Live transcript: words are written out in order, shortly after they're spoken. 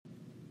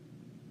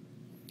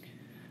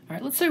All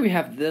right, let's say we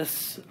have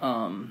this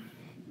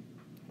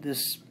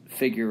this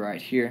figure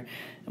right here,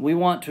 and we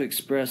want to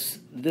express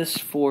this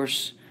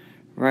force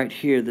right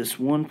here, this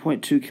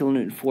 1.2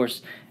 kilonewton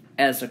force,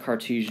 as a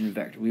Cartesian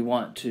vector. We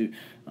want to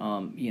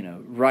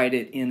write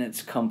it in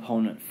its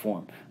component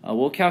form.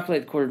 We'll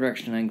calculate the quarter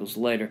direction angles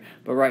later,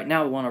 but right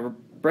now we want to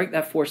break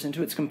that force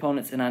into its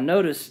components, and I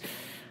notice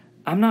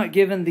I'm not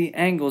given the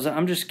angles,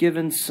 I'm just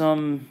given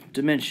some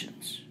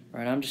dimensions,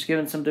 right? I'm just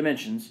given some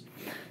dimensions.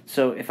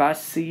 So if I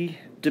see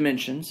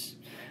dimensions,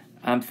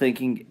 I'm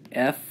thinking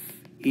F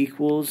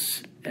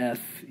equals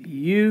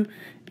Fu,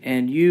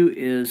 and U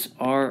is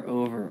R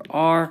over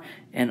R,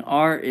 and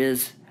R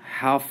is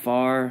how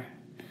far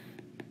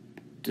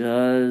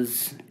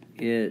does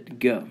it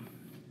go.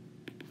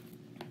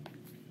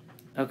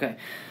 Okay,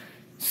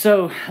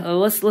 so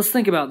let's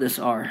think about this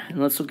R, and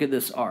let's look at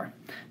this R.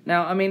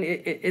 Now, I mean,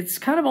 it's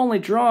kind of only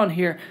drawn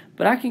here,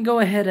 but I can go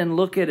ahead and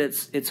look at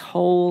its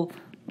whole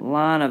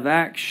line of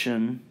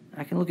action.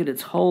 I can look at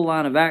its whole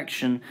line of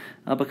action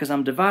because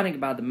I'm dividing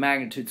by the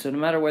magnitude. So no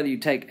matter whether you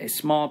take a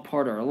small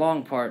part or a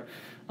long part,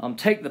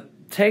 take the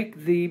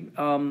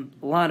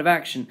line of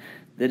action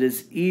that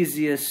is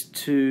easiest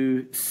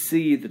to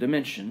see the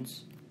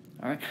dimensions.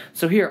 All right.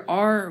 So here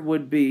R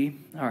would be,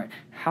 all right,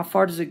 how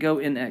far does it go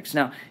in X?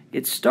 Now,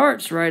 it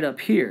starts right up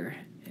here,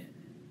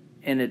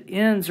 and it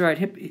ends right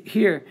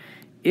here.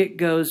 It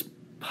goes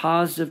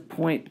positive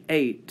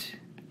 0.8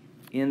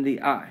 in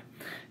the I.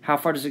 How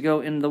far does it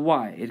go in the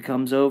Y? It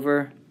comes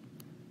over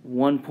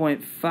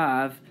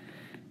 1.5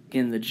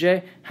 in the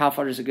J. How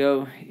far does it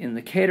go in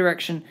the K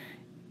direction?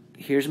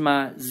 Here's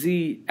my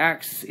Z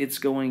axis. It's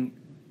going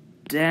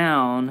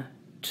down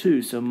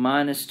 2, so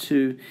minus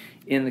 2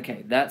 in the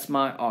K. That's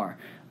my R.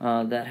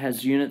 That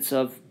has units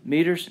of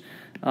meters.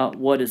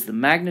 What is the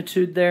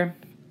magnitude there?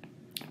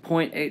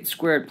 0.8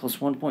 squared plus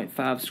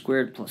 1.5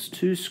 squared plus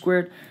 2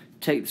 squared.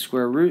 Take the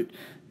square root.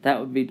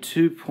 That would be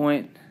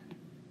 2.62.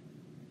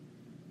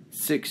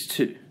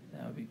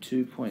 That would be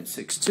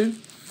 2.62.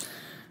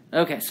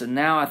 Okay, so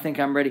now I think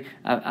I'm ready.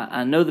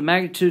 I know the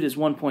magnitude is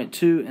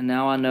 1.2, and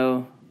now I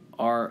know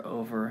R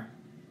over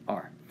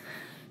R.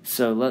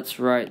 So let's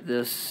write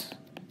this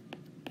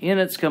in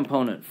its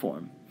component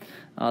form.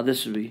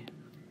 This would be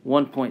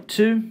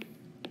 1.2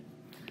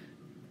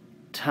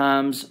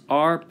 times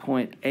R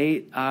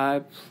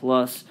 0.8I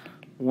plus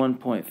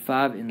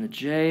 1.5 in the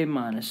J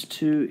minus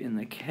 2 in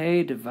the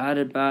K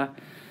divided by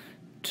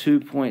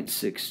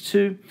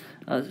 2.62.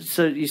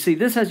 So you see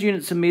this has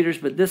units of meters,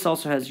 but this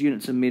also has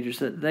units of meters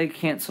that they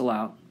cancel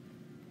out.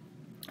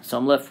 So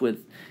I'm left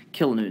with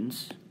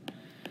kilonewtons.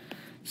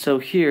 So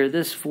here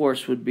this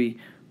force would be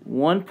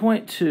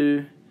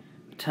 1.2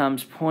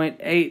 times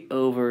 0.8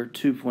 over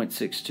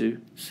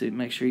 2.62. See,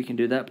 make sure you can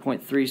do that.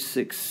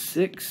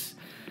 0.366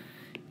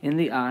 in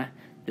the I.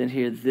 Then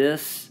here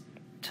this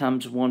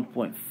times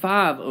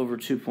 1.5 over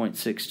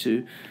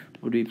 2.62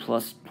 would be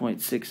plus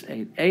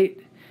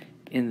 0.688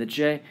 in the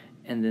J.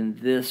 And then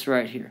this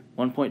right here,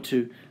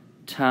 1.2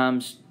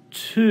 times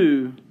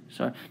 2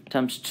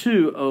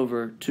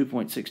 over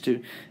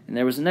 2.62. And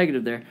there was a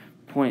negative there,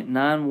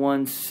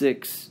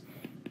 0.916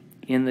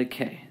 in the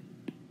K.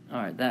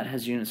 All right, that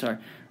has units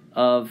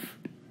of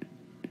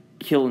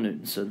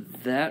kilonewtons. So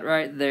that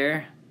right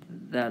there,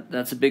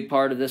 that's a big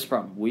part of this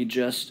problem. We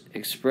just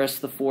express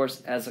the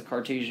force as a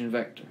Cartesian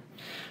vector.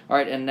 All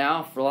right, and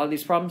now for a lot of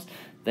these problems,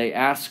 they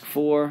ask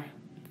for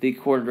the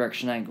quarter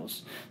direction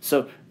angles.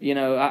 So, you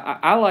know,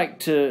 I like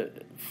to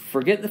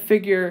forget the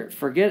figure,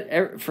 forget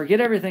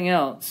everything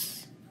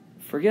else,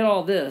 forget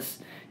all this.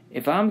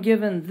 If I'm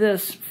given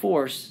this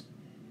force,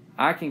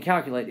 I can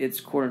calculate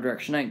its quarter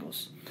direction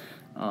angles.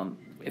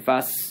 If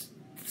I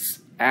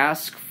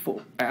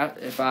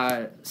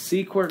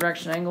see quarter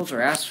direction angles or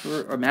ask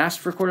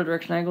for quarter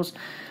direction angles,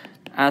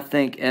 I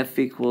think F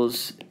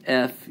equals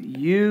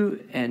Fu,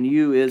 and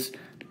U is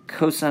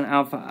cosine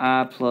alpha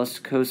I plus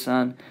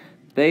cosine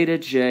beta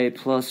J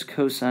plus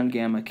cosine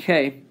gamma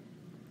K.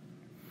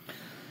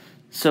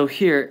 So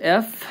here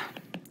F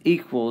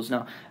equals,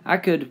 now I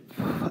could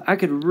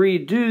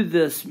redo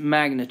this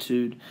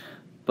magnitude,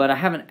 but I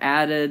haven't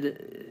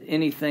added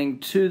anything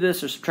to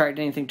this or subtracted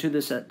anything to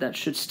this. That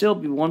should still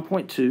be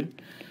 1.2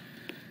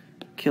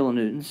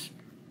 kilonewtons.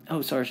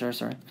 Oh, sorry.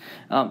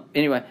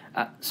 Anyway,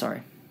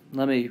 sorry.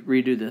 Let me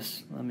redo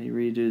this.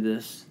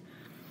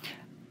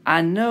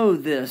 I know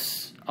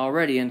this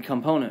already in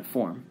component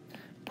form.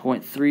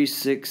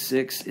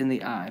 0.366 in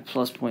the I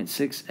plus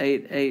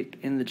 0.688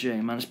 in the J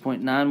minus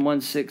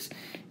 0.916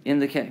 in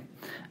the K.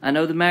 I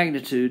know the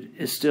magnitude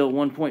is still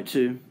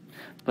 1.2,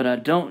 but I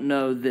don't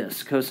know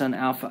this. Cosine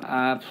alpha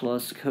I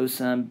plus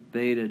cosine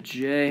beta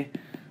J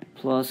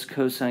plus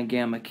cosine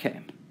gamma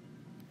K.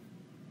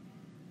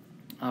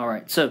 All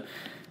right, so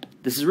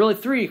this is really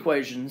three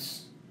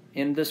equations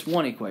in this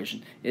one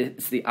equation.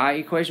 It's the I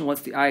equation.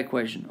 What's the I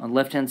equation? On the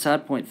left-hand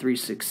side,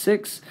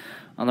 0.366.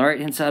 On the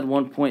right-hand side,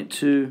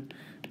 1.2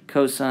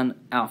 cosine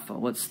alpha.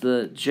 What's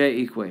the J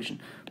equation?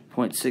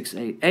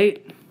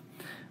 0.688.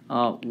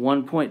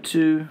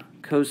 1.2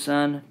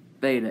 cosine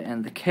beta.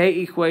 And the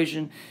K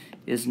equation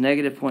is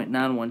negative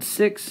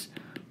 0.916,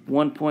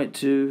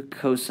 1.2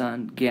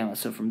 cosine gamma.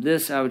 So from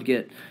this I would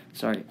get,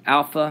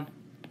 alpha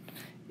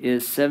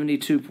is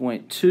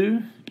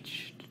 72.2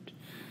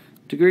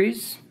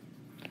 degrees.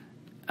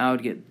 I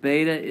would get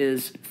beta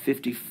is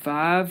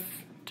 55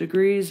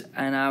 degrees,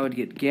 and I would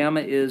get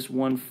gamma is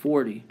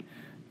 140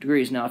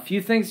 degrees. Now, a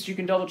few things that you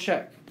can double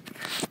check.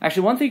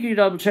 Actually, one thing you could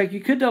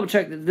double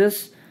check that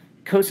this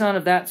cosine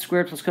of that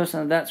squared plus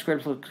cosine of that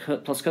squared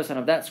plus cosine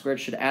of that squared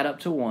should add up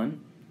to 1.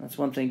 That's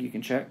one thing you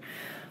can check.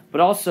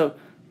 But also,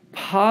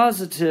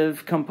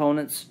 positive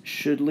components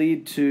should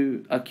lead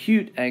to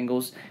acute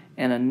angles,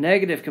 and a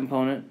negative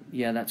component,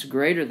 that's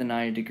greater than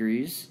 90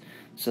 degrees.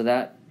 So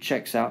that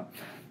checks out.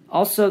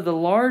 Also, the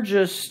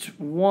largest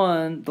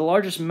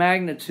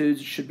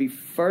magnitudes should be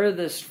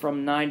furthest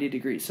from 90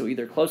 degrees. So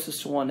either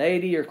closest to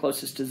 180 or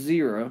closest to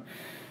 0.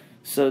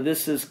 So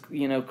this is,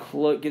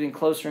 getting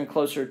closer and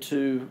closer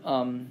to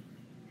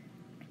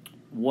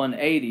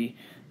 180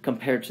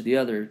 compared to the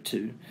other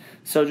two.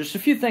 So just a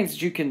few things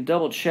that you can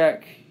double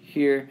check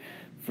here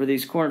for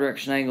these corner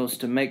direction angles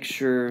to make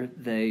sure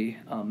they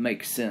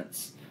make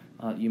sense.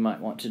 You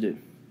might want to do.